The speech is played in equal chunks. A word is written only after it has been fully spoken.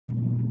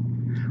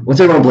What's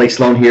everyone? Blake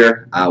Sloan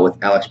here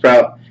with Alex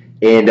Prout,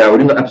 and we're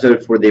doing an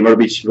episode for the Myrtle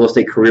Beach Real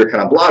Estate Career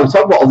kind of blog. We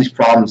talk about all these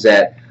problems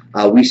that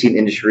we see in the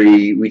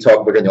industry. We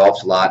talk about it in the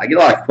office a lot. I get a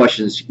lot of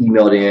questions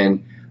emailed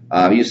in,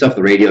 even stuff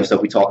the radio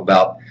stuff we talk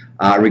about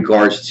in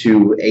regards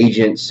to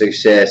agent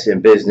success in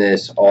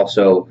business,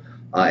 also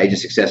agent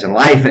success in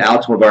life. And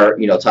Alex, one of our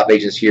top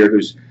agents here,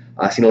 who's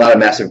seen a lot of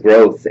massive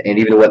growth, and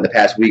even what in the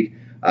past week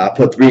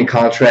put 3 in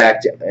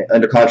contract,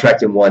 under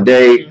contract in 1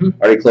 day,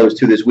 already closed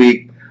 2 this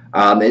week.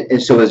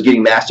 And so it's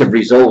getting massive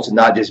results,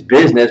 not just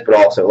business, but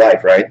also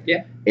life, right?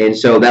 Yeah. And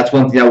so that's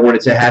one thing I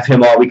wanted to have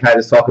him on. We kind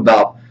of just talk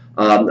about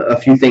a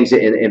few things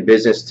in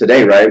business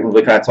today, right?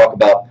 We kind of talk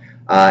about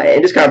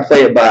and just kind of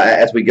play it by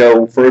as we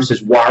go. First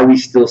is why are we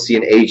still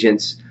seeing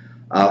agents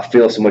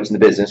fail so much in the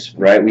business,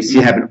 right? We see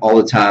it happen all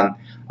the time.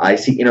 I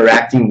see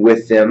interacting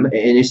with them and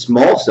it's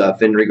small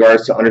stuff in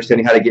regards to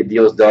understanding how to get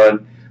deals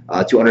done,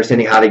 to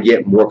understanding how to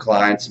get more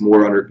clients,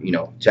 more under,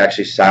 to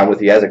actually sign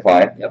with you as a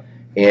client. Yep.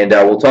 And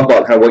we'll talk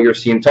about kind of what you're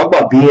seeing. Talk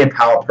about being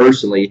empowered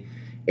personally,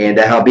 and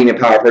how being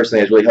empowered personally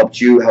has really helped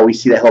you. How we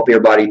see that help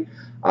everybody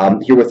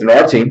here within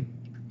our team,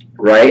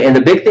 right? And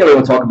the big thing we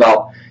want to talk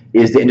about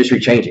is the industry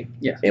changing.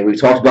 Yeah. And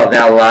we've talked about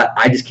that a lot.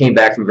 I just came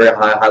back from a very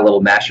high level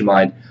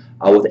mastermind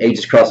with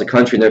agents across the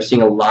country, and they're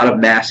seeing a lot of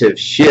massive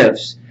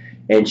shifts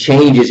and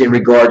changes in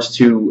regards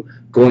to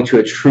going to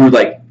a true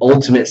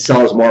ultimate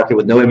seller's market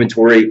with no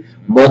inventory,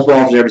 multiple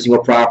offers on every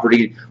single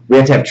property. We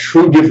have to have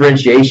true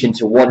differentiation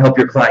to, one, help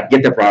your client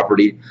get the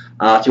property,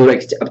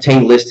 to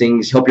obtain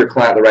listings, help your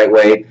client the right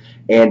way,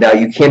 and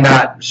you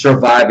cannot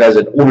survive as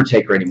an order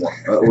taker anymore,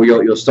 or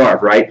you'll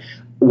starve, right?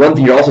 One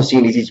thing you're also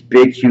seeing is these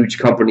big, huge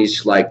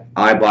companies like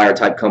iBuyer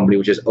type company,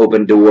 which is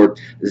Open Door.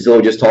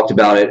 Zillow just talked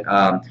about it.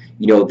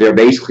 They're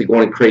basically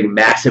going to create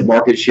massive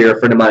market share. A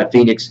friend of mine in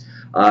Phoenix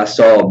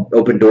saw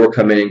Open Door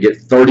come in and get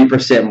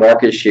 30%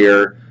 market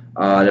share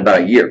in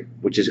about a year,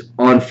 which is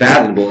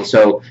unfathomable. And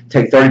so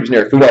take 30% of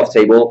your food off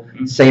the table,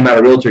 same amount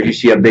of realtors, you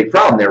see a big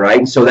problem there, right?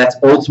 And so that's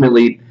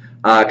ultimately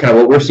kind of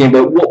what we're seeing.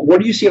 But what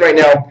are you seeing right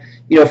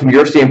now, from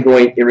your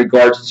standpoint in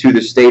regards to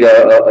the state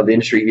of the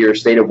industry here,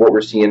 state of what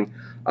we're seeing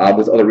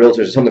with other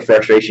realtors, some of the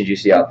frustrations you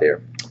see out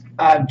there?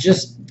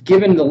 Just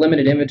given the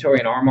limited inventory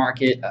in our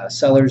market,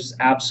 sellers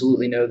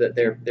absolutely know that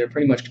they're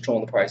pretty much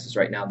controlling the prices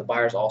right now. The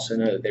buyers also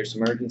know that there's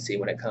some urgency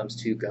when it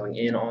comes to going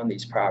in on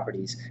these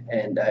properties,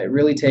 and it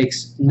really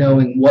takes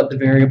knowing what the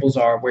variables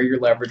are, where your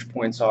leverage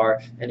points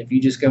are, and if you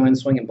just go in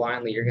swinging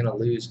blindly, you're going to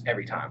lose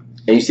every time.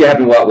 And you see it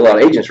happen with a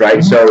lot of agents,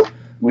 right? So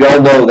we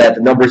all know that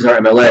the numbers in our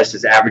MLS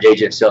is average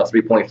agent sell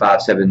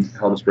 3.57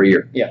 homes per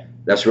year. Yeah.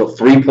 That's real,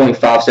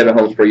 3.57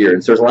 homes per year.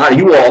 And so there's a lot of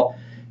you all,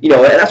 and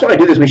that's why I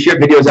do this. We share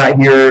videos out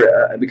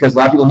here because a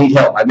lot of people need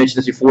help. I mentioned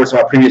this before in some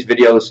of our previous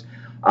videos.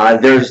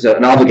 There's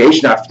an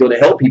obligation I feel to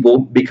help people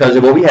because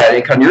of what we had.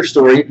 And kind of your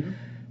story.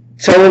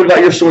 Tell a little bit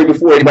about your story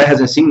before. Anybody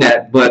hasn't seen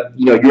that, but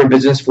you're in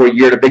business for a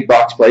year at a big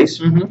box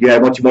place. You had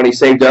a bunch of money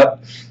saved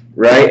up,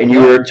 right? And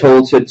you were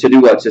told to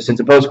do what? To send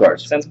some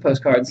postcards. Send some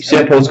postcards. You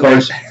sent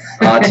postcards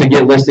to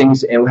get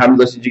listings, and how many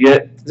listings did you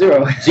get?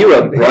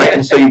 Zero, right?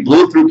 And so you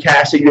blew through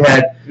cash that you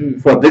had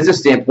from a business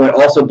standpoint,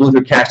 also blew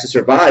through cash to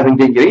survive and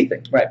didn't get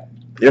anything. Right.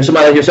 There's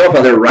somebody like yourself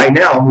out there right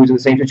now who's in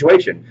the same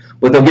situation,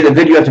 but they'll get a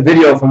video after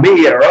video from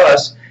me or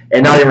us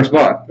and not even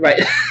respond. Right.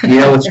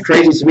 It's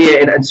crazy to me,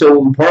 and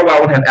so part of why I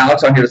want to have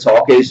Alex on here to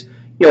talk is,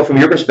 from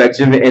your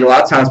perspective, and a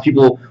lot of times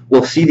people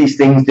will see these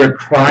things, they're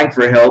crying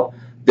for help,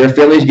 their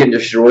family's getting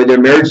destroyed, their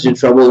marriage is in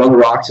trouble, they're on the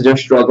rocks, they're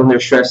struggling, they're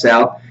stressed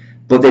out,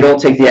 but they don't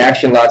take the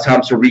action a lot of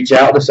times to reach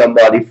out to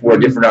somebody for a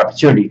different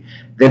opportunity.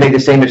 They make the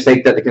same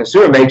mistake that the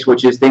consumer makes,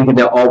 which is thinking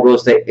that all real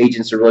estate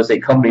agents or real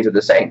estate companies are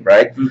the same,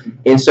 right?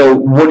 And so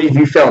what have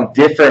you found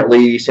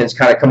differently since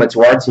kind of coming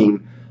to our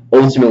team,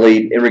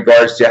 ultimately, in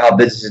regards to how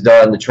business is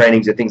done, the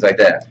trainings and things like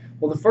that?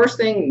 Well, the first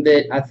thing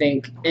that I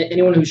think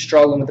anyone who's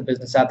struggling with the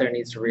business out there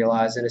needs to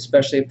realize, and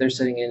especially if they're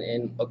sitting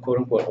in a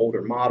quote-unquote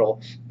older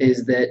model,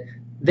 is that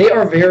they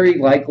are very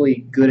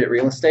likely good at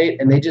real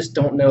estate, and they just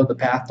don't know the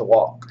path to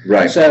walk.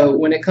 Right. So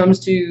when it comes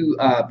to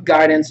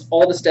guidance,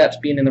 all the steps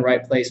being in the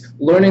right place,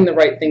 learning the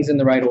right things in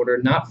the right order,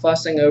 not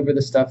fussing over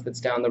the stuff that's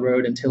down the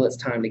road until it's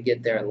time to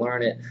get there and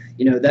learn it,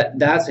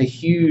 that's a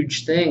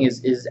huge thing,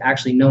 is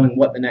actually knowing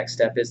what the next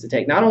step is to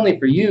take, not only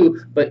for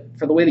you, but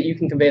for the way that you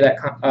can convey that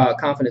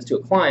confidence to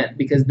a client,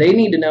 because they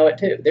need to know it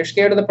too. They're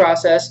scared of the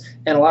process,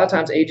 and a lot of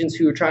times agents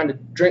who are trying to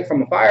drink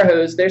from a fire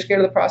hose, they're scared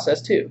of the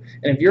process too.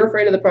 And if you're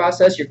afraid of the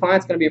process, your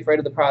client's going to be afraid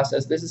of the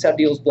process. This is how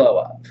deals blow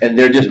up. And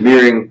they're just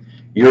mirroring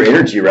your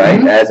energy,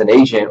 right, as an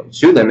agent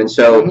to them. And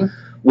so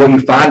what you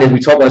find is, we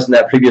talked about this in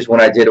that previous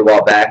one I did a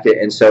while back,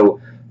 and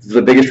so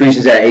the biggest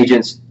reasons that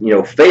agents,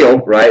 fail,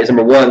 right, is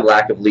number one,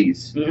 lack of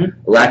leads.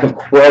 Lack of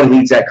quality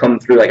leads that come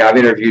through. Like, I've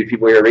interviewed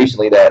people here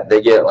recently that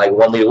they get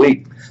 1 lead a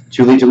week,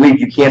 2 leads a week.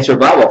 You can't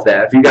survive off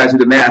that. If you guys do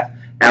the math,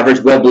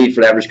 average web lead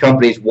for the average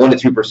company is 1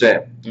 to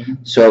 2%.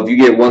 So if you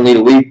get 1 lead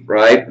a week,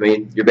 right,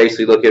 you're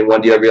basically looking at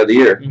 1 deal every other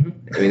year.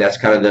 That's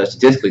kind of the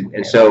statistically.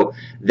 And so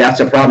that's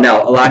a problem.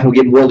 Now, a lot of people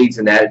get more leads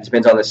than that. It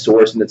depends on the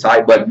source and the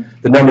type. But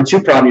the number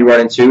 2 problem you run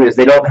into is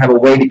they don't have a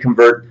way to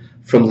convert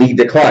from lead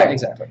to client.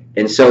 Exactly.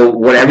 And so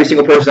what every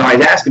single person I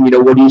always ask them,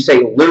 what do you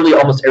say? Literally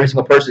almost every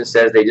single person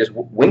says they just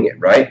wing it,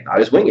 right? I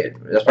just wing it.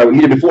 That's probably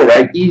what you did before,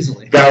 right?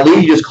 Easily. Got a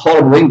lead, you just call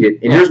them winged it.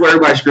 And here's where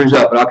everybody screws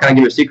up, and I'll kind of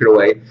give a secret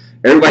away.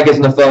 Everybody gets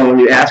on the phone when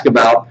you ask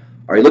about,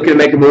 are you looking to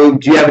make a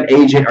move? Do you have an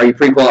agent? Are you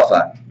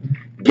pre-qualified?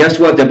 Guess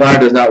what the buyer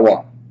does not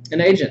want?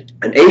 An agent.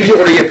 An agent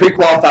or to get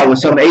pre-qualified with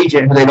some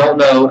agent who they don't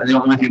know and they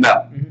don't know anything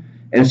about.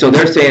 And so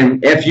they're saying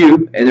F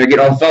you, and they're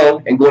getting on the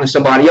phone and going to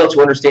somebody else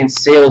who understands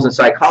sales and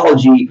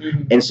psychology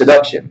and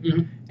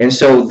seduction. And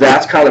so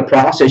that's kind of the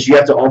process. You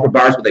have to offer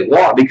buyers what they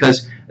want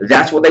because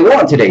that's what they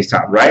want in today's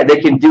time, right?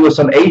 They can do with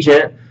some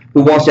agent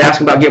who wants to ask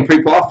them about getting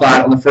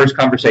pre-qualified on the first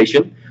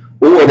conversation,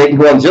 or they can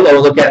go on Zillow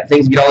and look at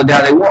things and get all the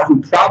data they want,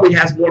 who probably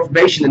has more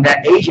information than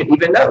that agent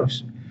even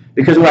knows.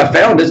 Because what I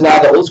found is a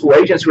lot of the old school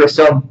agents who are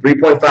selling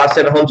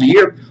 3.57 homes a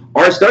year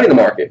aren't studying the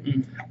market.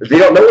 They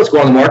don't know what's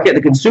going on in the market.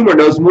 The consumer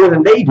knows more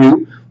than they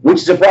do,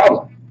 which is a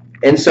problem.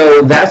 And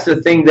so that's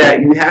the thing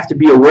that you have to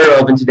be aware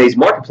of in today's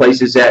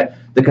marketplace is that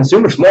the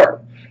consumer's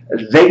smart.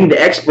 They need an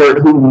expert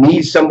who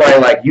needs somebody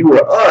like you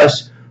or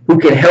us who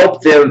can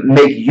help them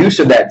make use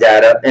of that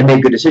data and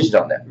make good decisions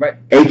on that, right?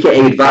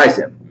 AKA advise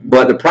them.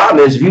 But the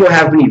problem is if you don't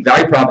have any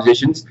value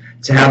propositions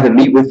to have them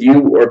meet with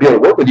you or be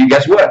able to work with you,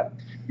 guess what?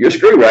 You're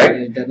screwed,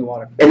 right? Dead in the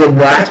water. And the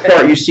last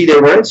part you see they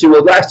run into,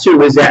 well, the last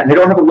two is that they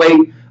don't have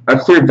a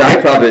clear value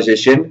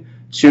proposition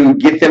to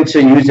get them to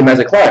use them as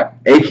a client,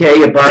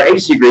 aka a buyer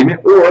agency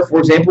agreement, or, for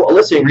example, a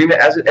listing agreement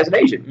as an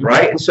agent,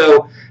 right? And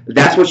so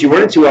that's what you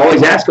run into. I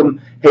always ask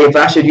them, hey,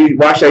 why should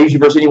I use you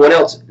versus anyone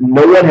else?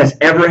 No one has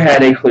ever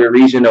had a clear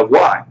reason of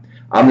why.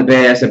 I'm the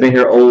best. I've been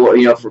here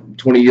for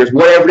 20 years,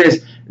 whatever it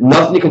is.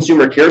 Nothing the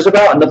consumer cares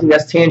about, and nothing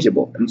that's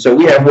tangible. And so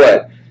we have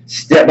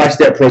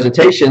step-by-step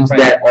presentations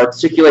that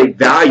articulate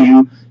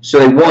value so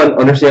they, one,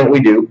 understand what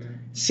we do,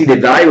 see the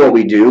value of what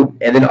we do,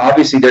 and then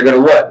obviously they're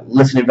going to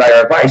listen and value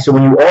our advice. So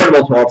when you are in a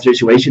multiple offer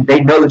situation,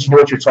 they know that you know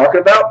what you're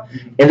talking about,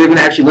 and they're going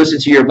to actually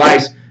listen to your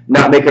advice,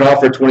 not make an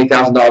offer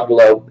 $20,000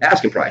 below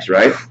asking price,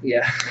 right?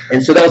 Yeah.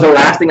 And so that was the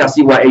last thing I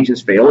see why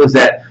agents fail is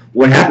that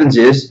what happens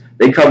is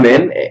they come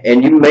in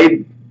and you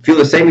may feel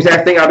the same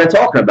exact thing I've been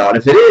talking about.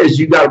 If it is,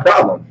 you've got a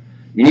problem.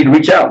 You need to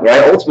reach out,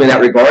 right? Ultimately, in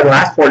that regard, the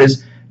last part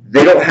is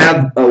they don't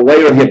have a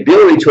way or the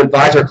ability to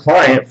advise their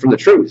client from the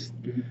truth,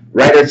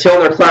 right? They're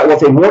telling their client what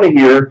they want to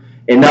hear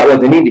and not what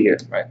they need to hear.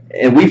 Right.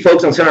 And we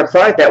focus on telling our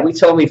client that. We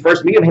tell them, we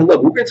first meet them, hey,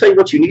 look, we're going to tell you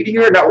what you need to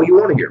hear, not what you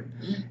want to hear.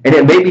 And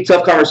it may be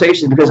tough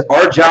conversations because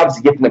our job is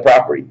to get them the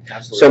property.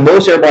 Absolutely. So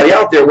most everybody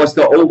out there wants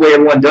the old way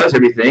everyone does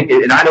everything.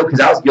 And I know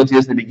because I was guilty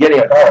of this in the beginning.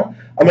 Like, oh,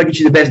 I'm going to get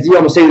you the best deal. I'm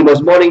going to save you the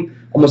most money.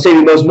 I'm going to save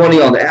you the most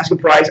money on the asking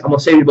price. I'm going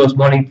to save you the most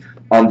money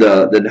on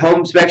the home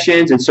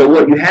inspections. And so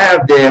what you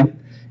have then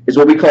is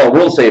what we call a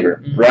world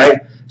saver, right?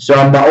 So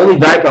my only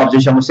value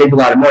proposition, I'm going to save you a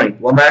lot of money.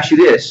 Well, I'm going to ask you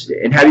this,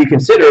 and have you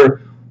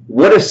consider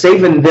what if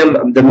saving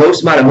them the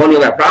most amount of money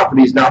on that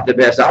property is not the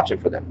best option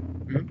for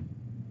them?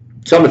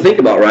 Something to think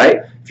about,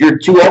 right? If you're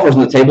two offers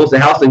on the table, it's the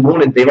house they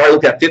wanted. They've already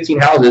looked at 15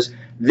 houses.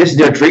 This is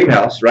their dream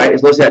house, right?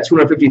 It's listed at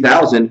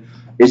 $250,000.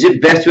 Is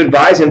it best to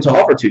advise them to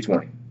offer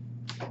 $220,000?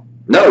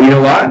 No, you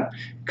know why?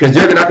 Because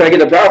they're not going to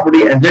get the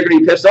property, and they're going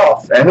to be pissed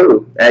off at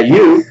who? At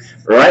you,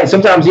 right?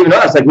 Sometimes even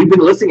us. Like we've been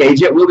a listing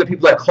agent. We'll get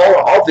people that call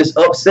our office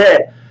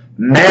upset,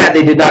 mad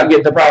they did not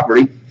get the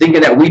property,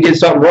 thinking that we did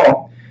something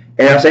wrong.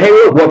 And I'll say, hey,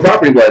 look, what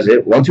property was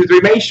it? 123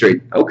 Main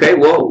Street. Okay,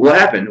 well, what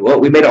happened? Well,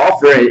 we made an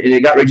offer and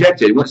it got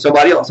rejected. It went to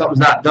somebody else. Something's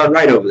not done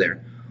right over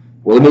there.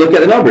 Well, let me look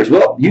at the numbers.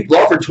 Well, you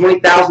offered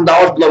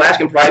 $20,000 below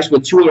asking price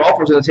with 2 other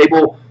offers on the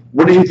table.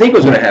 What did you think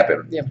was going to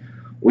happen? Yeah.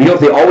 Well,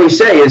 what they always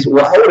say is,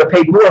 well, I would have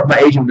paid more if my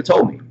agent would have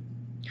told me.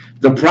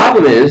 The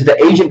problem is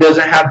the agent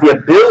doesn't have the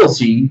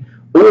ability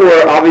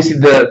or obviously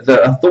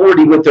the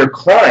authority with their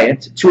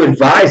client to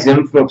advise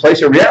them from a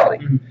place of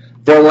reality.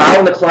 They're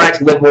allowing the client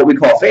to live what we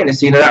call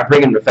fantasy, and they're not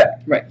bringing them to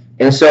fact. Right.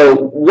 And so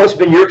what's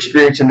been your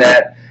experience in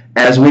that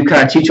as we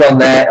kind of teach on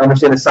that,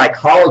 understand the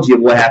psychology of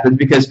what happens?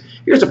 Because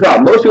here's the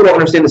problem. Most people don't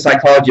understand the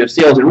psychology of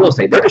sales and real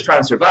estate. They're just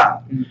trying to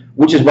survive,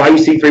 which is why you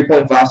see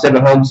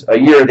 3.57 homes a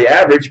year, the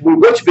average.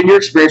 What's been your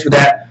experience with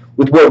that,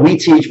 with what we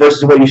teach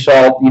versus what you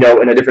saw,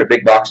 in a different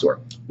big box store?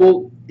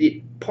 Well,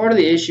 part of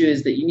the issue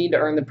is that you need to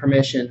earn the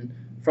permission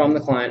from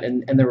the client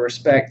and the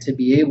respect to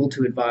be able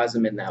to advise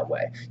them in that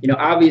way.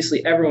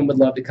 Obviously everyone would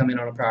love to come in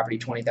on a property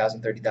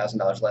 $20,000,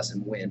 $30,000 less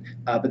and win,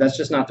 but that's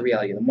just not the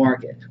reality of the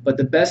market. But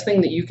the best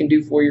thing that you can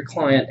do for your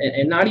client,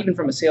 and not even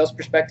from a sales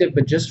perspective,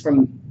 but just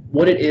from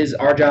what it is,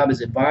 our job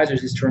as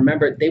advisors is to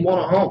remember they want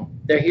a home.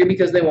 They're here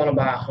because they want to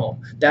buy a home.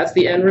 That's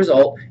the end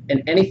result,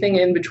 and anything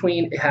in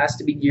between, it has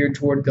to be geared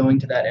toward going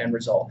to that end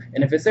result.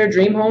 And if it's their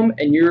dream home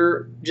and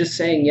you're just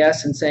saying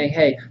yes and saying,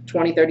 hey,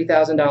 $20,000,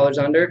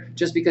 $30,000 under,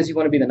 just because you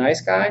want to be the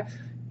nice guy,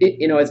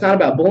 it's not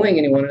about bullying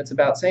anyone. It's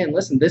about saying,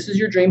 listen, this is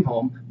your dream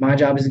home. My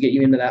job is to get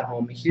you into that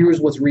home.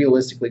 Here's what's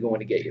realistically going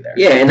to get you there.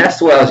 Yeah, and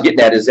that's what I was getting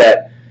at, is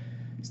that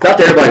it's not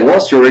that everybody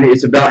wants to already.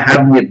 It's about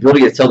having the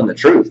ability to tell them the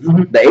truth.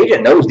 The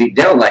agent knows deep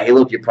down, like, hey,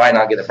 look, you're probably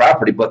not getting the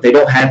property, but they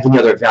don't have any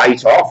other value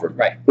to offer.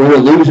 Right. Or to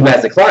lose them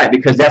as a client,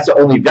 because that's the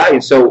only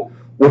value. So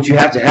what you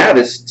have to have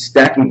is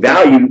stacking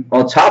value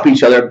on top of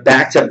each other,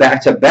 back to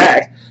back to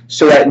back,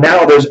 so that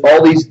now there's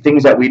all these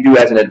things that we do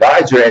as an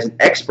advisor, as an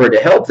expert to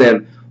help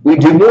them. We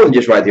do more than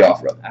just write the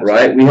offer up,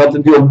 right? We help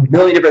them do a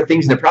million different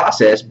things in the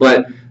process,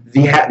 but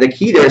the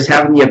key there is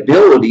having the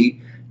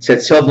ability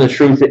to tell them the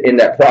truth in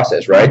that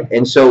process, right?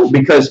 And so,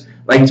 because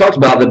like you talked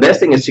about, the best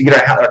thing is to get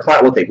our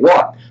client what they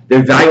want.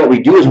 The value of what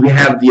we do is we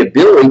have the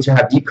ability to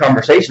have deep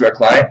conversation with our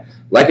client,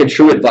 like a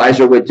true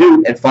advisor would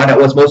do, and find out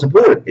what's most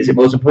important. Is it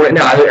most important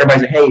now? I know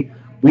everybody's like, hey,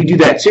 we do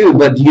that too,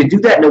 but do you do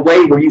that in a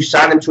way where you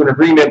sign them to an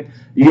agreement,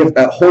 you have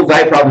a whole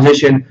value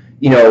proposition,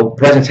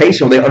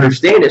 presentation where they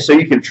understand it, so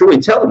you can truly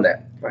tell them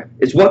that. Right.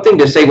 It's one thing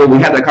to say, well, we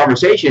have that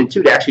conversation,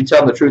 two, to actually tell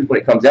them the truth when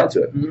it comes down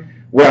to it. Mm-hmm.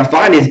 What I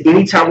find is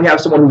anytime we have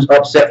someone who's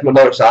upset from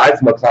another side,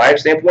 from a client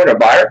standpoint or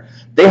buyer,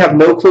 they have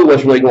no clue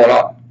what's really going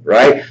on,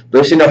 right?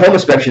 They send a home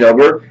inspection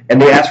over,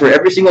 and they ask for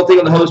every single thing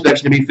on the home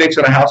inspection to be fixed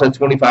on a house that's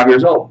 25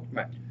 years old.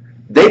 Right.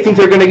 They think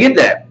they're going to get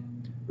that,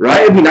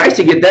 right? It'd be nice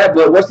to get that,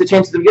 but what's the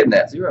chance of them getting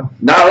that? Zero.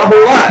 Not a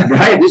whole lot,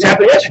 right? This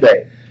happened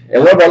yesterday.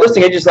 And one of our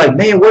listing agents like,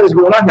 man, what is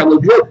going on here? I'm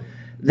like, look,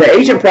 the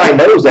agent probably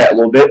knows that a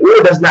little bit,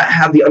 or does not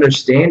have the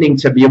understanding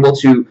to be able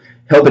to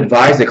help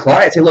advise the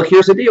client. Say, look,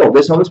 here's the deal.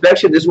 This home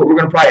inspection, this is what we're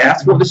going to probably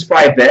ask for. This is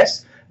probably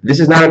best. This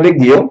is not a big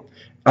deal.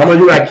 I'm going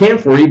to do what I can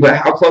for you, but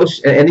how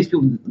close? And these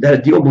people,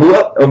 that deal blew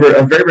up over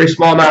a very, very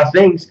small amount of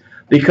things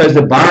because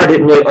the buyer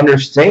didn't really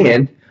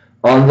understand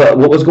on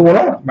what was going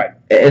on. Right.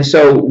 And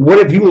so what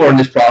have you learned in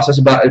this process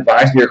about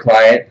advising your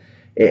client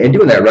and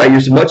doing that, right?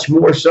 There's much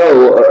more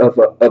so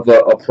of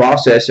a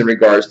process in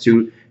regards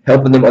to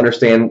helping them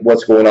understand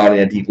what's going on in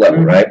a deep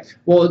level, right?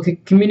 Well,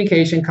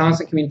 communication,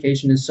 constant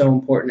communication is so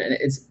important. And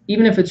it's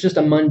even if it's just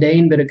a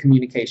mundane bit of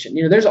communication,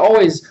 there's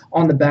always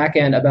on the back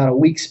end about a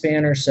week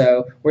span or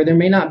so where there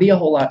may not be a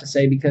whole lot to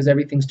say because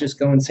everything's just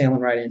sailing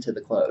right into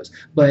the close.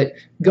 But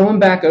going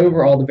back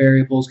over all the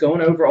variables,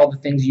 going over all the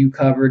things you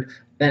covered,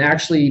 and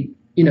actually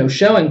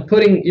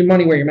putting your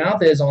money where your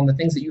mouth is on the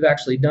things that you've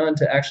actually done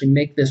to actually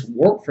make this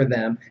work for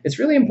them, it's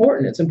really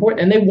important. It's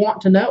important, and they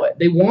want to know it.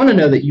 They want to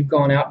know that you've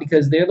gone out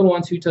because they're the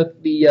ones who took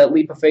the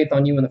leap of faith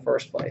on you in the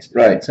first place.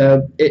 Right.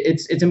 So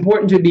it's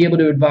important to be able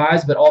to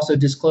advise, but also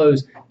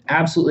disclose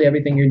absolutely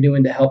everything you're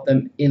doing to help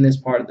them in this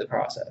part of the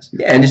process.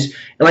 Yeah, and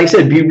like I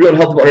said, be real and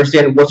help them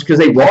understand what's because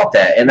they want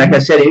that. And like I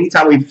said,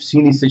 anytime we've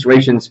seen these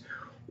situations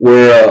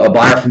where a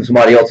buyer from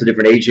somebody else, a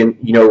different agent,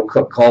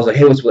 calls like,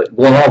 hey, what's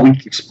going on? We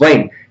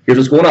explain. Here's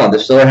what's going on. The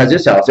seller has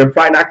this house. They're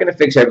probably not going to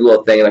fix every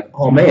little thing. Like,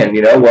 oh, man,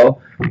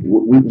 well,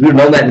 we've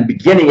known that in the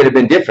beginning it would have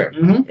been different.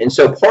 Mm-hmm. And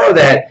so part of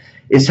that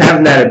is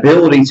having that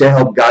ability to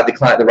help guide the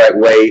client the right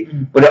way.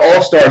 Mm-hmm. But it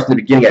all starts in the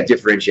beginning at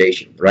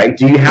differentiation, right?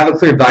 Do you have a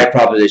clear value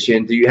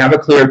proposition? Do you have a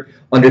clear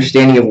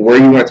understanding of where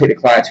you want to take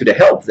the client to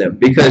help them?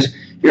 Because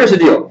here's the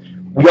deal.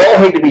 We all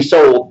hate to be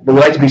sold, but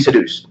we like to be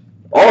seduced.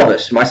 All of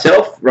us,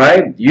 myself,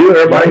 right? You,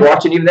 everybody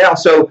watching even now.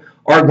 So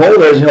our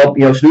goal is to help,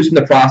 seduce them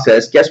the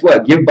process. Guess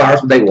what? Give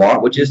buyers what they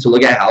want, which is to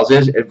look at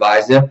houses,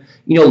 advise them,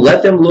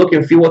 let them look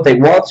and feel what they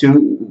want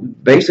to,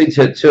 basically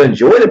to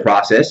enjoy the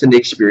process and the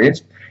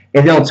experience.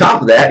 And then on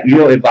top of that,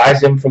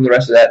 advise them from the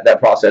rest of that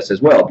process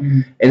as well.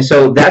 Mm-hmm. And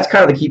so that's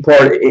kind of the key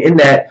part in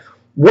that.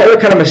 What are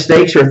kind of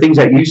mistakes or things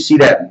that you see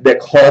that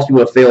cause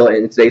people to fail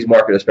in today's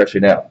market,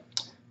 especially now?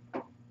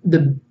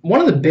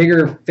 One of the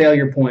bigger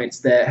failure points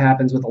that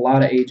happens with a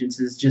lot of agents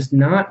is just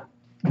not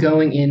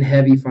going in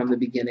heavy from the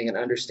beginning and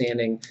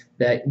understanding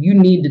that you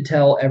need to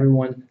tell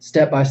everyone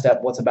step by step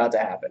what's about to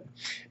happen.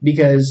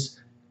 Because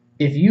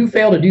if you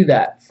fail to do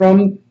that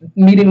from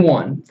meeting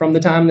one, from the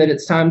time that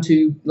it's time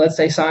to, let's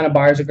say, sign a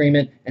buyer's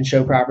agreement and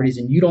show properties,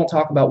 and you don't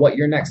talk about what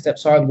your next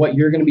steps are, what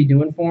you're going to be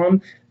doing for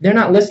them, they're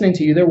not listening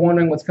to you. They're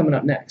wondering what's coming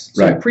up next.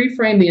 So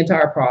pre-frame the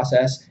entire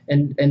process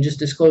and just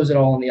disclose it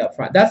all in the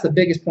upfront. That's the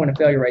biggest point of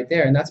failure right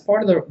there, and that's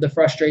part of the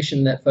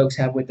frustration that folks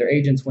have with their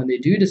agents when they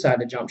do decide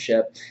to jump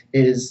ship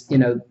is,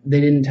 they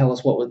didn't tell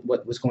us what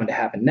was going to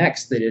happen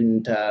next. They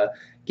didn't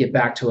get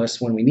back to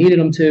us when we needed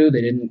them to. They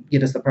didn't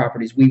get us the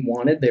properties we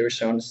wanted. They were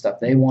showing us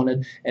stuff they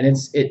wanted. And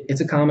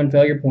it's a common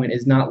failure point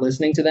is not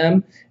listening to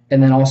them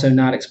and then also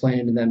not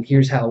explaining to them,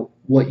 here's how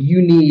what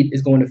you need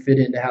is going to fit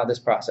into how this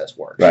process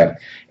works. Right.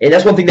 And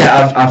that's one thing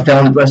that I've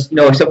found,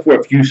 except for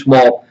a few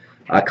small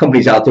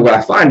companies out there, what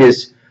I find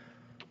is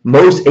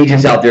most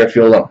agents out there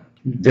feel alone.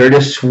 They're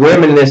just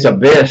swimming in this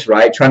abyss,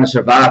 right, trying to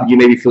survive. You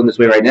may be feeling this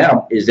way right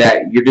now, is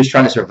that you're just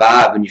trying to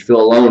survive and you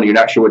feel alone and you're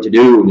not sure what to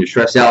do and you're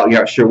stressed out and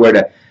you're not sure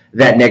where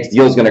that next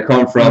deal is going to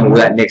come from or where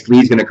that next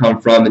lead is going to come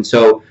from. And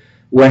so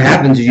what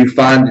happens is you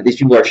find that these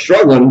people are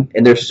struggling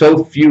and there's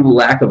so few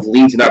lack of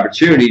leads and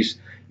opportunities,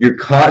 you're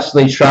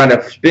constantly trying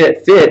to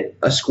fit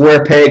a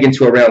square peg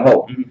into a round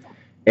hole. Mm-hmm.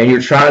 And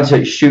you're trying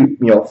to shoot,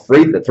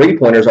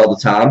 three-pointers all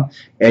the time,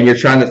 and you're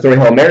trying to throw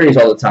Hail Marys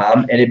all the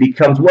time, and it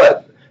becomes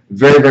what?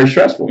 Very, very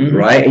stressful, mm-hmm.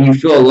 right? And you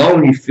feel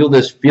alone, you feel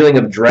this feeling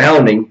of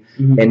drowning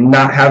mm-hmm. and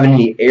not having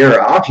any air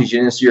or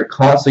oxygen, and so you're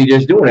constantly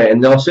just doing it.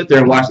 And they'll sit there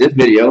and watch this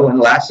video and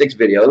the last 6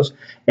 videos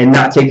and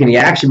not take any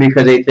action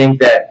because they think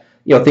that,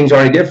 things are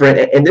already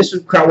different. And this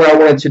is kind of what I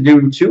wanted to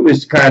do, too,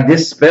 is kind of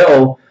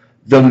dispel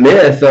the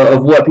myth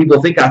of what people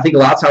think. I think a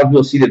lot of times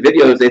people see the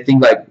videos, they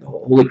think like,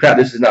 holy crap,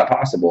 this is not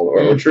possible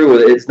or true.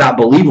 It's not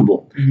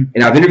believable.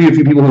 And I've interviewed a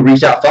few people who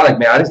reached out, thought like,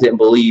 man, I just didn't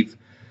believe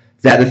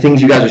that the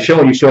things you guys are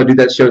showing. You show a dude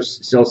that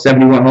shows sells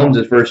 71 homes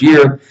his first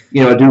year.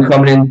 You know, a dude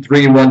coming in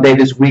 3 in one day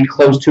this week,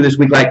 close 2 this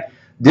week. Like,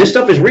 this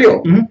stuff is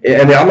real.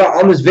 And I'm not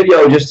on this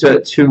video just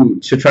to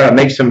try to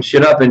make some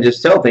shit up and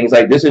just tell things.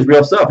 Like, this is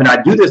real stuff. And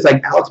I do this,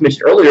 like Alex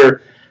mentioned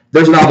earlier,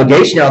 there's an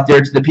obligation out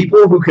there to the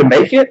people who can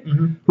make it,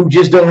 who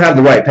just don't have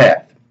the right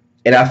path.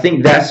 And I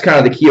think that's kind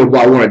of the key of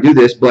why I want to do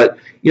this. But,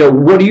 you know,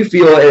 what do you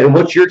feel, and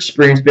what's your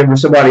experience been for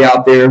somebody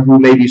out there who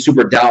may be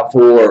super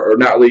doubtful or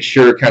not really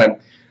sure kind of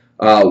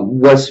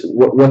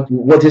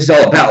what this is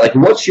all about? Like,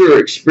 what's your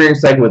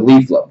experience like with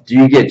lead flow? Do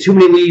you get too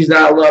many leads,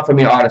 not enough? I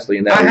mean, honestly,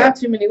 in that I have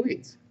too many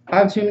leads.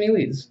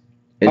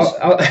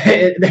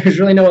 There's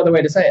really no other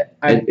way to say it.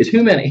 I have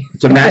too many.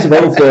 It's a massive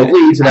overflow of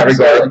leads in that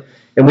regard.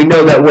 And we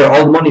know that where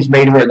all the money's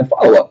made, we're in the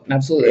follow-up.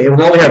 Absolutely. And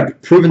we only have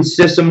proven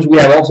systems. We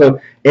have also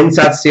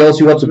inside sales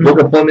who helps to book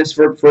appointments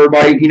for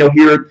everybody, you know,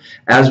 here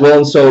as well.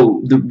 And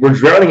so we're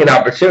drowning in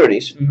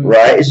opportunities,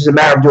 right? It's just a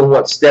matter of doing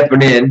what,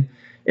 stepping in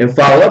and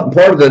follow up. And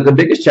part of the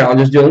biggest challenge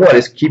is doing what?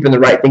 Is keeping the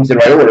right things in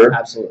the right order.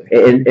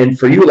 Absolutely. And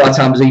for you, a lot of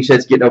times, as you said,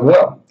 it's getting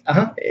overwhelmed.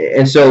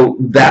 And so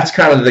that's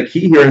kind of the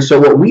key here. And so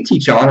what we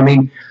teach on, I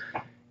mean,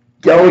 I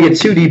don't want to get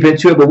too deep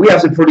into it, but we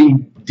have some pretty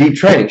deep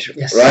trainings,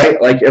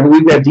 right? Like every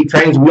week we have deep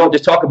trainings. We don't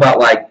just talk about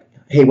like,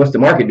 hey, what's the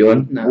market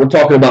doing? No. We're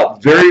talking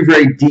about very,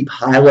 very deep,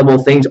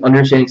 high-level things,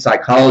 understanding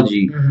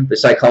psychology, the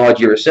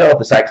psychology of yourself,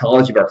 the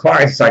psychology of our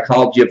clients, the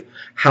psychology of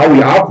how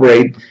we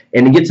operate.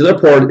 And to get to the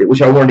part,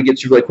 which I wanted to get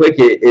to really quick,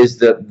 is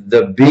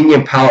the being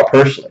empowered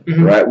personally,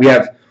 right? We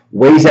have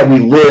ways that we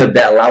live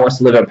that allow us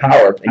to live in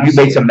power. And you've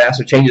made some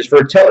massive changes.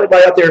 Tell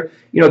everybody out there,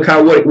 you know,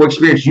 kind of what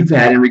experience you've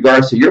had in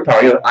regards to your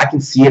power. You know, I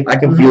can see it, I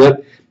can feel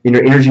it in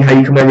your energy, how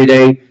you come every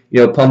day, you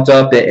know, pumped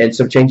up, and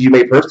some changes you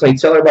made personally.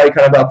 Tell everybody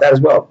kind of about that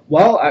as well.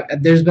 Well,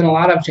 there's been a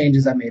lot of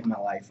changes I've made in my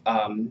life.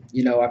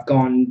 You know, I've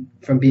gone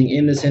from being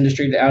in this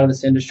industry to out of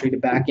this industry to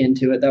back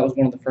into it. That was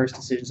one of the first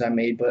decisions I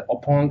made. But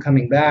upon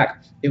coming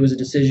back, it was a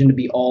decision to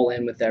be all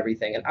in with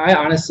everything. And I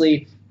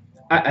honestly,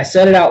 I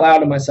said it out loud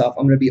to myself,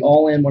 I'm going to be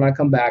all in when I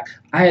come back.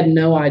 I had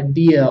no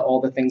idea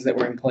all the things that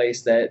were in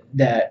place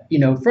that you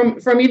know,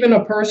 from even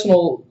a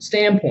personal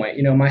standpoint,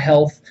 you know, my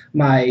health,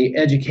 my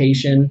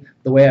education,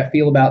 the way I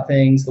feel about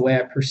things, the way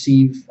I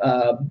perceive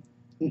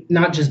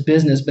not just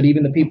business, but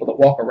even the people that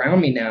walk around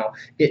me now,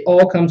 it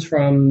all comes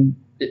from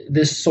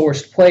this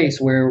sourced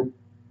place where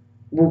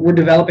we're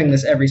developing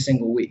this every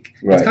single week.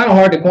 Right. It's kind of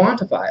hard to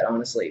quantify it,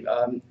 honestly.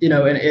 You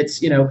know, and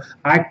it's, you know,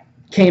 I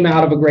came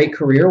out of a great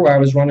career where I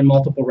was running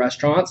multiple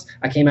restaurants.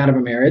 I came out of a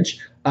marriage,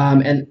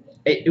 and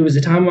it was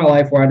a time in my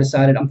life where I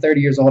decided I'm 30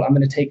 years old. I'm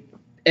going to take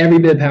every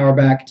bit of power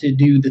back to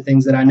do the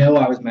things that I know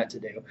I was meant to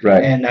do.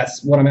 Right. And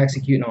that's what I'm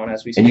executing on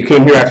as we speak. And you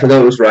came here after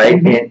those, right?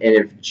 And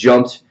it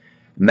jumped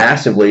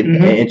massively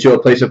into a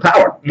place of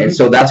power. And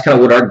so that's kind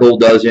of what our goal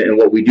does and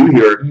what we do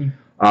here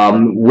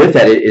with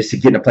that is to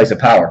get in a place of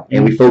power.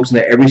 And we focus on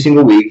that every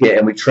single week,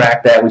 and we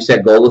track that. We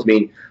set goals. I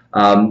mean,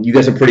 you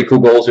got some pretty cool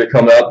goals that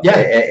come up. Yeah.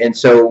 And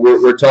so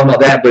we're talking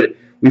about that, but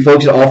we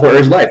focus on all 4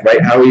 areas of life,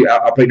 right? How we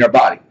operate in our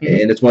body.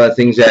 And it's one of the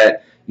things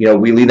that, you know,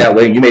 we lead that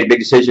way. And you made a big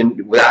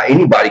decision without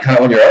anybody, kind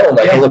of on your own.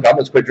 Like, hey, look, I'm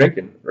going to quit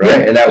drinking,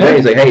 right? And that way,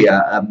 it's like, hey,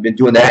 I've been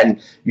doing that,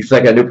 and you feel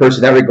like a new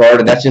person in that regard.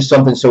 And that's just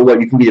something. So what?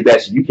 You can be the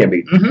best you can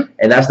be.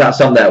 And that's not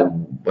something that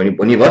when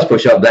any of us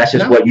push up. That's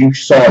just what you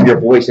saw. Your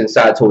voice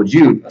inside told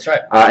you. That's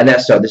right. And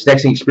that's this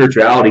next thing,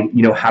 spirituality.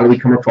 You know, how do we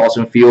come across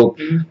and feel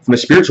from a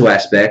spiritual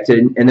aspect?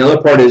 And the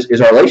other part is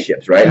our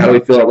relationships, right? How do we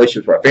feel in our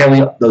relationships with our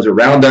family, those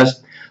around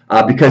us?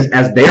 Because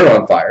as they're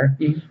on fire,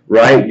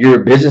 right,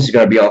 your business is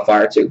going to be on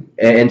fire too.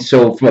 And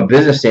so from a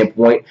business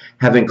standpoint,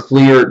 having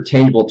clear,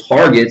 tangible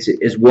targets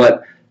is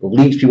what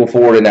leads people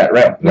forward in that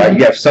realm, right?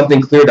 You have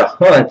something clear to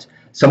hunt,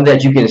 something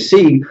that you can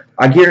see.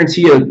 I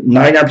guarantee you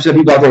 99% of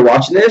people out there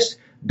watching this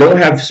don't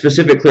have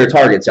specific clear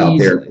targets out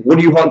there. What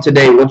do you hunt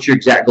today? What's your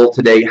exact goal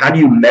today? How do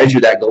you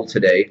measure that goal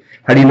today?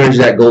 How do you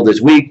measure that goal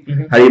this week?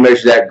 How do you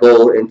measure that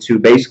goal into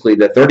basically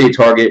the 30-day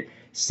target,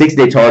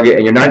 60-day target,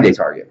 and your 9-day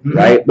target,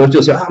 right? Most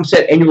people say, I'm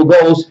setting annual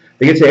goals.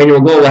 They get to the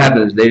annual goal. What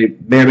happens? They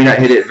may or may not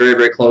hit it very,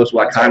 very close.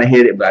 Well, I kind of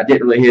hit it, but I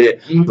didn't really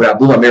hit it. But I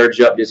blew my marriage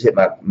up, just hit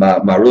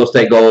my real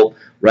estate goal,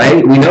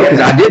 right? We know because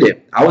I did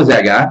it. I was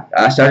that guy.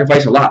 I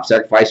sacrificed a lot.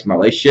 Sacrificed my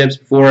relationships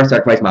before. I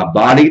sacrificed my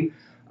body.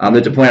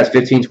 There's a point I was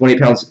 15, 20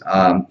 pounds,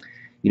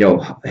 you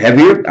know,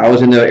 heavier. I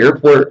was in the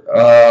airport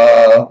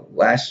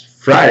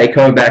last Friday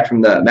coming back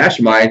from the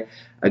mastermind.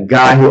 A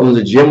guy who owns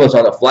a gym was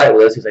on the flight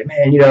with us. He's like,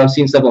 man, you know, I've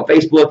seen stuff on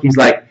Facebook. He's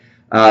like,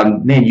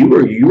 man, you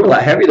were a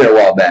lot heavier there a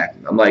while back.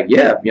 I'm like,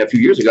 yeah, you know, a few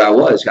years ago I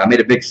was. I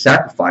made a big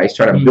sacrifice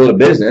trying to build a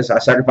business. I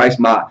sacrificed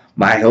my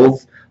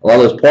health, a lot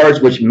of those parts,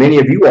 which many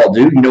of you all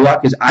do. You know why?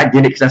 Because I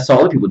did it because I saw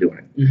other people doing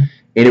it,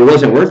 and it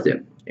wasn't worth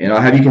it. And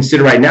I'll have you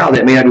consider right now that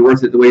it may not be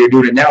worth it the way you're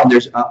doing it now. And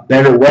there's a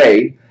better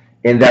way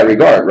in that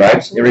regard,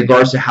 right? In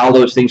regards to how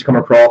those things come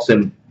across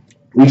and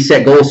we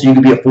set goals so you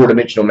can be a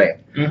four-dimensional man,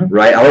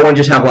 right? I don't want to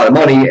just have a lot of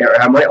money or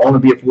have money. I want to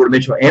be a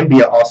four-dimensional and be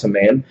an awesome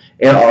man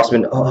and an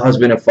awesome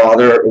husband and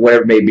father, or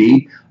whatever it may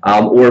be,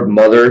 or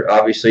mother,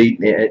 obviously,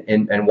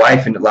 and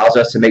wife, and it allows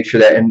us to make sure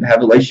that and have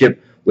a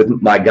relationship with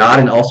my God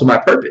and also my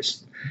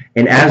purpose.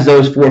 And as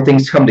those four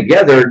things come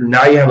together,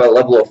 now you have a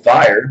level of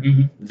fire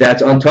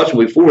that's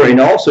untouchable before. And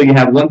also you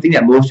have one thing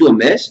that most people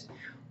miss,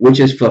 which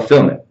is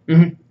fulfillment.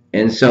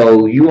 And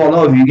so you all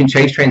know if you can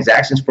chase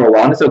transactions for a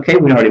while, and it's okay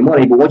when you don't have any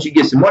money, but once you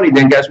get some money,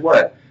 then guess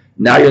what?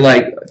 Now you're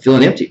like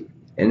feeling empty.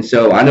 And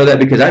so I know that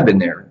because I've been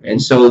there.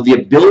 And so the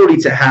ability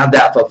to have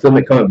that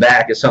fulfillment coming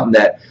back is something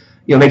that,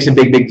 you know, makes a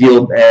big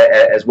deal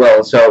as well.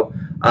 And so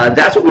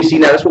that's what we see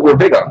now. That's what we're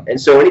big on. And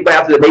so anybody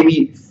out there that may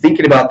be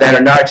thinking about that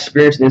or not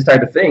experiencing this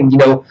type of thing, you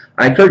know,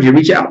 I encourage you to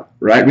reach out,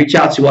 right? Reach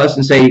out to us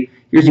and say,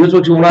 here's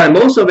what's going on. And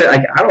most of it,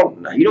 like,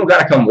 you don't got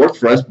to come work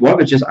for us. One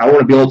of it's just I want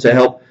to be able to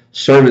help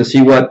serve and see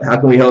how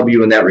can we help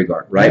you in that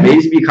regard, right? Maybe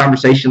it be a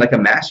conversation like a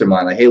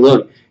mastermind, like, hey,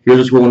 look, here's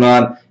what's going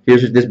on,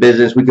 here's this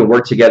business, we can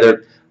work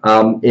together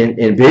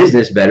in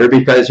business better,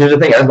 because here's the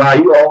thing, a lot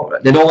of you all,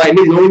 they don't like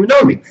me, they don't even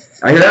know me.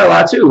 I hear that a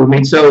lot too. I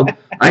mean, so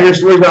I hear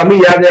stories about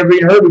me I've never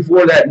even heard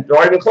before that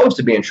aren't even close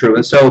to being true.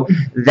 And so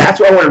that's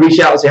why I want to reach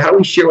out and say, how do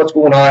we share what's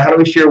going on? How do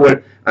we share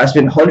what I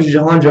spent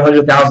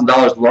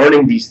 $100,000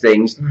 learning these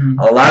things,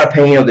 a lot of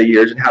pain over the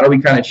years, and how do we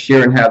kind of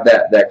share and have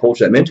that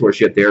culture, that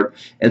mentorship there?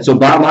 And so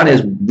bottom line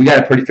is we got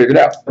it pretty figured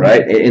out,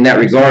 right? In that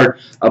regard,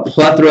 a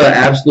plethora,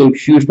 absolute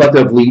huge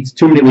plethora of leads,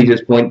 too many leads at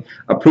this point,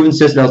 a proven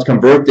system that's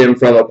convert them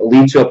from a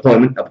lead to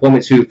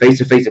appointment to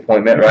face-to-face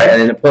appointment, right?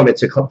 And then appointment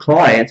to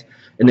client,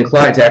 and the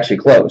client to actually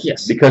close.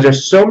 Yes. Because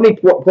there's so many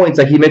points,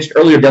 like he mentioned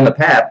earlier down the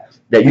path,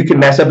 that you can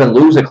mess up and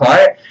lose a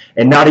client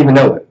and not even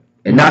know it.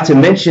 And not to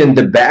mention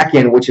the back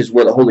end, which is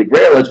where the holy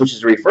grail is, which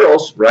is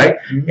referrals, right?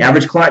 The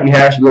average client you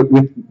have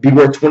should be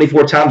worth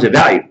 24 times the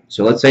value.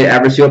 So let's say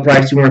average sale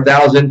price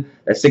 $200,000,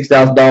 that's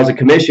 $6,000 in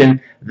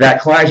commission.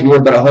 That client should be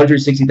worth about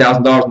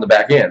 $160,000 on the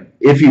back end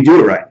if you do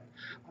it right.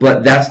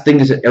 But that's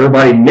things that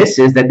everybody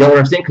misses that don't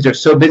understand because they're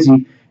so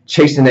busy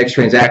chasing the next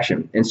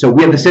transaction. And so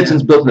we have the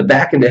systems built in the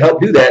back end to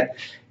help do that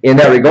in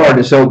that regard.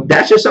 And so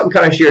that's just something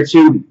kind of share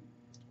too.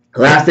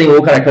 The last thing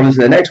we'll kind of come into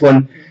the next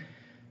one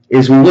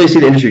is we really see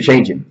the industry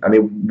changing. I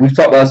mean, we've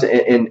talked about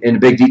this in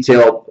big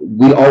detail.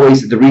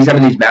 The reason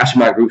I'm in these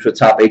mastermind groups with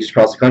top agents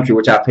across the country,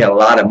 which I pay a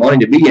lot of money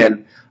to be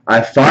in,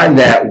 I find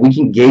that we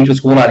can gauge what's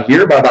going on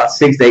here by about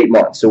 6 to 8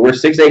 months. So we're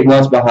 6 to 8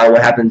 months behind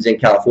what happens in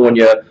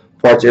California,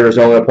 parts of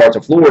Arizona, parts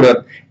of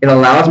Florida. It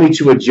allows me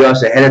to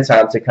adjust ahead of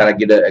time to kind of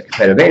get a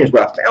competitive advantage.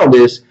 What I found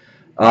is,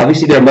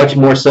 obviously, there are much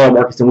more seller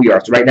markets than we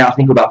are. So right now, I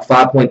think about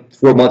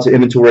 5.4 months of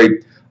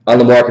inventory on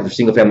the market for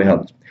single-family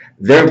homes.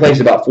 They're in place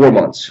about 4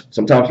 months,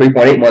 sometimes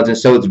 3.8 months, and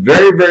so it's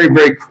very, very,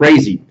 very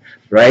crazy,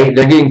 right?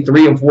 They're getting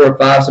 3 and 4 or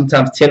 5,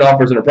 sometimes 10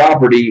 offers on a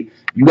property.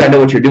 You got to know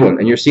what you're doing,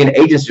 and you're seeing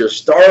agents that are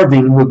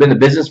starving who have been in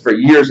business for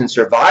years and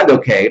survived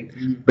okay,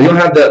 but you don't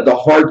have the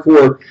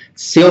hardcore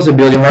sales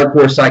ability,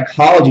 hardcore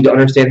psychology to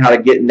understand how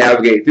to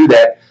navigate through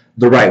that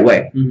the right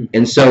way.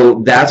 And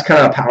so that's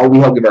kind of how we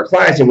help give our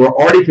clients, and we're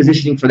already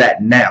positioning for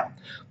that now.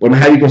 What I'm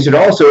going to have you consider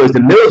also is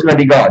the middle is going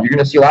to be gone. You're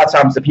going to see a lot of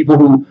times the people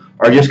who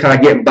are just kind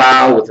of getting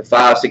by with the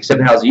 5, 6,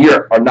 7 houses a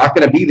year are not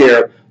going to be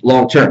there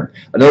long term.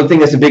 Another thing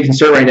that's a big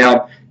concern right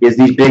now is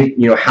these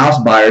big,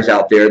 house buyers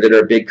out there that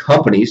are big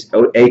companies,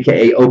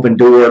 aka open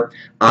door,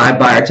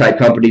 iBuyer type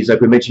companies. Like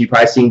we mentioned, you've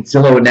probably seen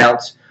Zillow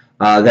announce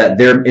that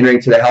they're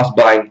entering to the house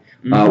buying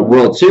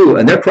world too,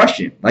 and they're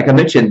crushing it. Like I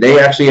mentioned,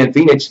 they actually in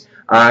Phoenix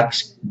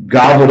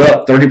gobbled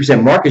up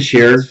 30% market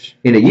share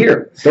in a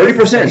year.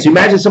 30%. So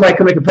imagine somebody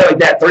coming and compare like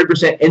that,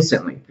 30%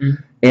 instantly.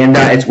 And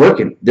it's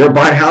working. They're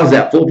buying houses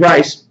at full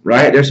price,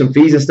 right? There's some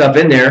fees and stuff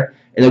in there,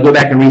 and they'll go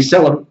back and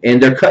resell them,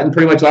 and they're cutting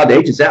pretty much a lot of the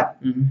agents out.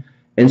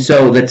 And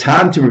so the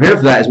time to prepare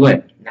for that is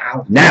when?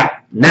 Now,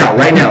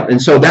 right now.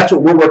 And so that's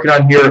what we're working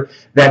on here,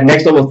 that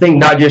next level thing,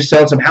 not just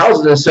selling some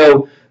houses. And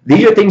so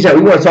these are things that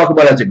we want to talk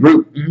about as a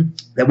group,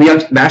 that we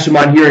have to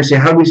mastermind here and say,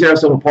 how do we set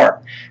ourselves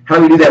apart? How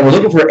do we do that? We're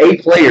looking for A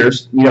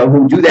players,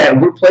 who do that,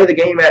 and we'll play the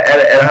game at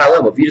a high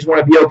level. If you just want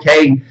to be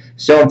okay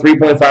selling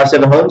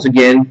 3.57 homes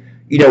again,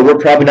 we're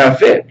probably not a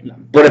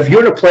fit. But if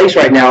you're in a place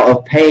right now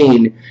of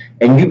pain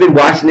and you've been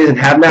watching this and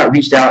have not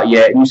reached out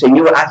yet, and you say,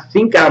 what, I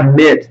think I'm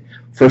meant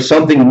for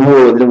something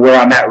more than where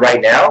I'm at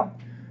right now,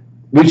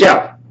 reach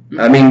out.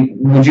 I mean,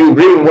 would you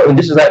agree with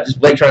this is not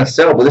just Blake trying to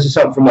sell, but this is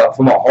something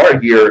from a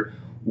heart here.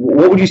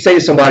 What would you say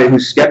to somebody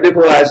who's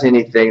skeptical as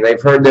anything?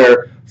 They've heard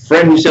their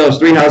friend who sells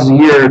 3 houses a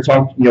year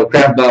talk,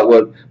 crap about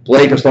what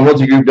Blake or Sloan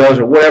Realty Group does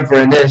or whatever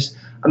in this.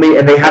 I mean,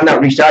 and they have not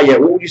reached out yet.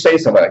 What would you say to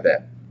somebody like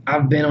that?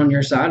 I've been on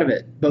your side of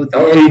it, both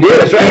you did,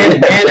 that's right.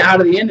 and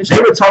out of the industry.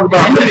 They would talk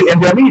about me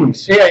in their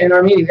meetings. Yeah, in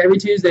our meetings every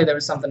Tuesday there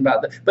was something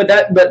about that. But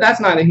that's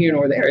neither here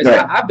nor there.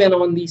 Right. I've been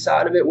on the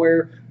side of it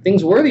where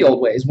things were the old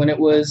ways, when it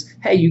was,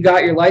 hey, you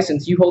got your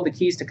license, you hold the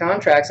keys to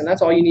contracts, and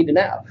that's all you need to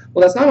know.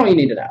 Well, that's not all you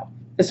need to know.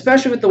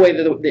 especially with the way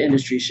that the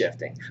industry is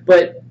shifting.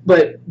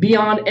 But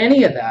beyond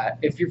any of that,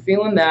 if you're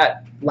feeling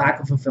that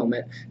lack of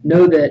fulfillment,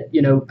 know that,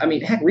 I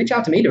mean, heck, reach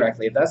out to me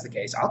directly if that's the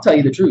case. I'll tell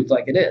you the truth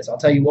like it is. I'll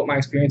tell you what my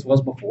experience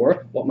was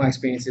before, what my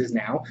experience is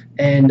now,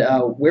 and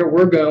where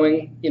we're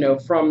going,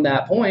 from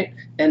that point,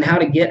 and how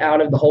to get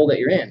out of the hole that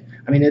you're in.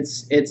 I mean,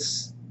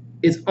 it's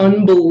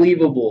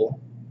unbelievable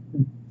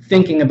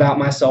thinking about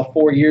myself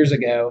 4 years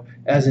ago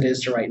as it is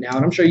to right now,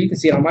 and I'm sure you can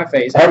see it on my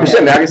face.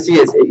 100%. I can see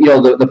it.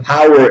 The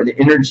power and the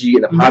energy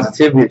and the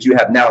positivity that you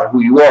have now, and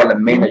who you are, and the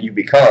man that you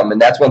become.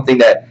 And that's one thing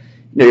that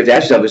you have to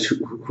ask yourself is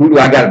who do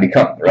I got to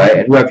become, right?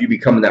 And who have you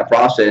become in that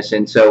process?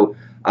 And so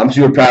I'm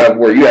super proud of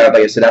where you are.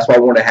 Like I said, that's why I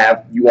want to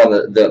have you on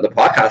the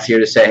podcast here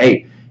to say,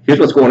 hey, here's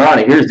what's going on,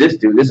 and here's this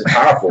dude. This is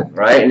powerful,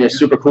 right? And it's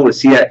super cool to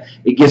see that.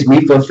 It gives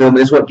me fulfillment.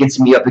 This is what gets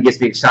me up. It gets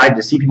me excited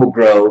to see people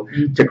grow,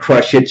 to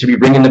crush it, to be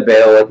ringing the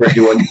bell like we're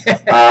doing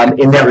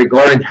in that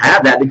regard, and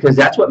have that, because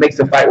that's what makes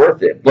the fight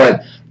worth it.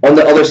 But on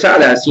the other side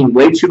of that, I've seen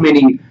way too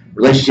many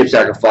relationships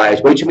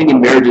sacrificed, way too many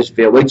marriages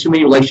fail, way too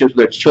many relationships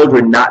with their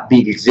children not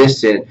being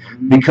existent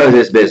because of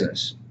this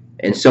business.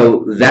 And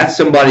so that's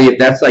somebody, if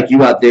that's like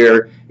you out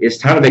there, it's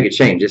time to make a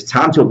change. It's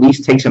time to at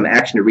least take some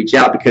action to reach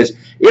out, because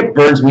it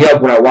burns me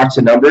up when I watch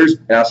the numbers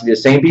and I see the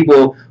same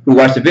people who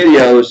watch the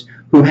videos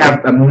who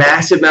have a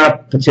massive amount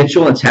of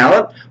potential and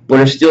talent, but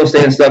are still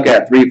staying stuck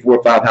at 3,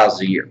 4, 5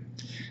 houses a year.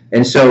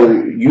 And so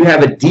you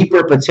have a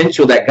deeper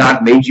potential that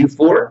God made you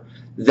for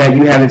that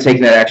you haven't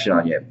taken that action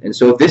on yet. And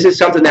so if this is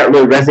something that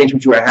really resonates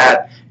with you or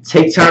have,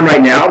 take time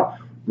right now.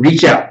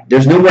 Reach out.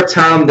 There's no more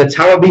time. The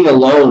time of being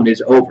alone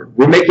is over.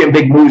 We're making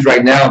big moves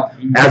right now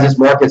as this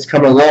market's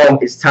coming along.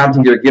 It's time to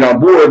either get on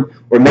board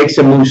or make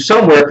some moves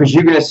somewhere, because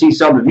you're going to see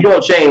something. If you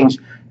don't change,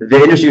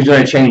 the industry is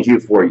going to change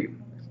you for you.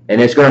 And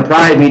it's going to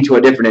probably be to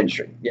a different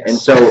industry. Yes. And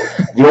so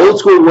the old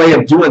school way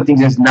of doing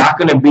things is not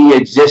going to be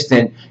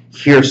existent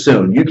here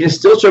soon. You can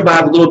still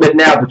survive a little bit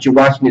now, but you're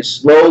watching it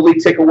slowly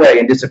tick away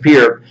and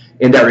disappear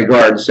in that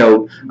regard.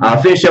 So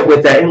I'll finish up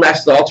with that. Any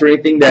last thoughts or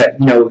anything that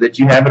that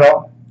you have at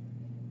all?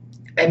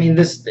 I mean,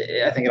 I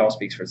think it all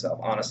speaks for itself,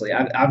 honestly.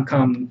 I've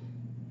come,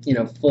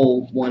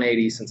 full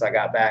 180 since I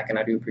got back, and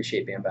I do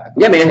appreciate being back.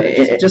 Yeah, man.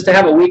 Just to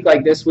have a week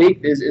like this week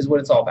is what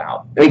it's all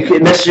about.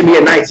 It messaged me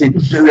at night to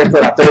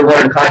put a third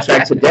one in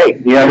contract today,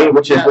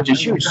 which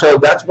is huge. So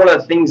that's one of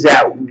the things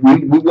that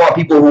we want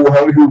people who are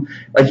hungry, who,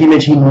 like you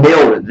mentioned, he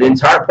nailed it. The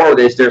entire part of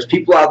this, there's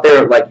people out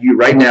there like you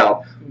right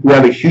now who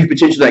have a huge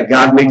potential that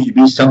God made you to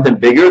be something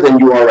bigger than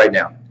you are right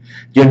now.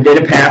 You're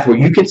in a path where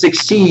you can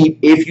succeed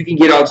if you can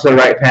get onto the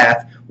right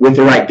path with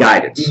the right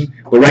guidance.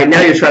 But right now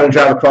you're trying to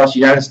drive across the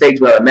United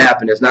States without a map,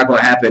 and it's not going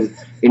to happen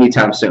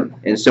anytime soon.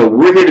 And so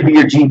we're here to be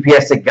your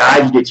GPS, to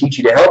guide you, to teach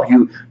you, to help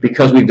you,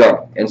 because we've done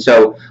it. And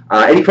so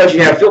any questions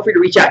you have, feel free to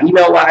reach out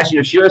email-wise.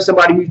 Share with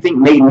somebody who you think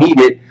may need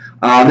it.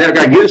 They're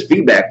going to give us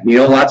feedback, a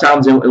lot of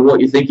times in what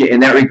you think in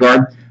that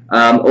regard.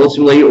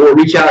 Ultimately, or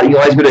reach out. You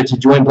always go to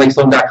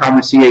joinblakesloan.com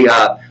to see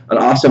an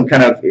awesome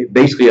kind of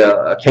basically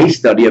a case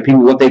study of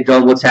people, what they've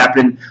done, what's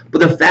happening. But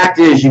the fact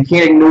is, you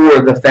can't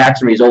ignore the facts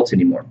and results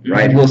anymore,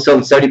 right? People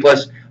selling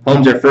 70+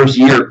 homes their first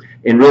year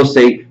in real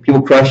estate.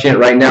 People crushing it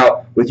right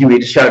now with you. We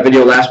just shot a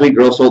video last week.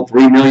 Girl sold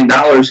 $3 million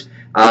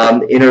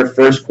in her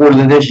first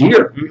quarter of this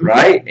year,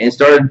 right? And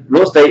started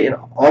real estate in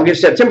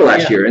August, September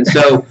last year. And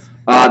so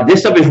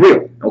this stuff is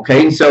real,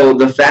 okay? And so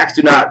the facts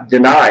do not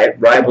deny it,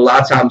 right? But a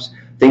lot of times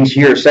things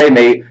here say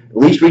may at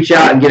least reach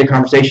out and get a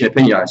conversation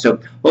opinion on it. So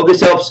hope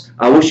this helps.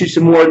 We'll shoot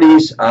some more of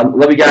these.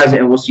 Love you guys,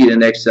 and we'll see you in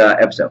the next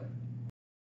episode.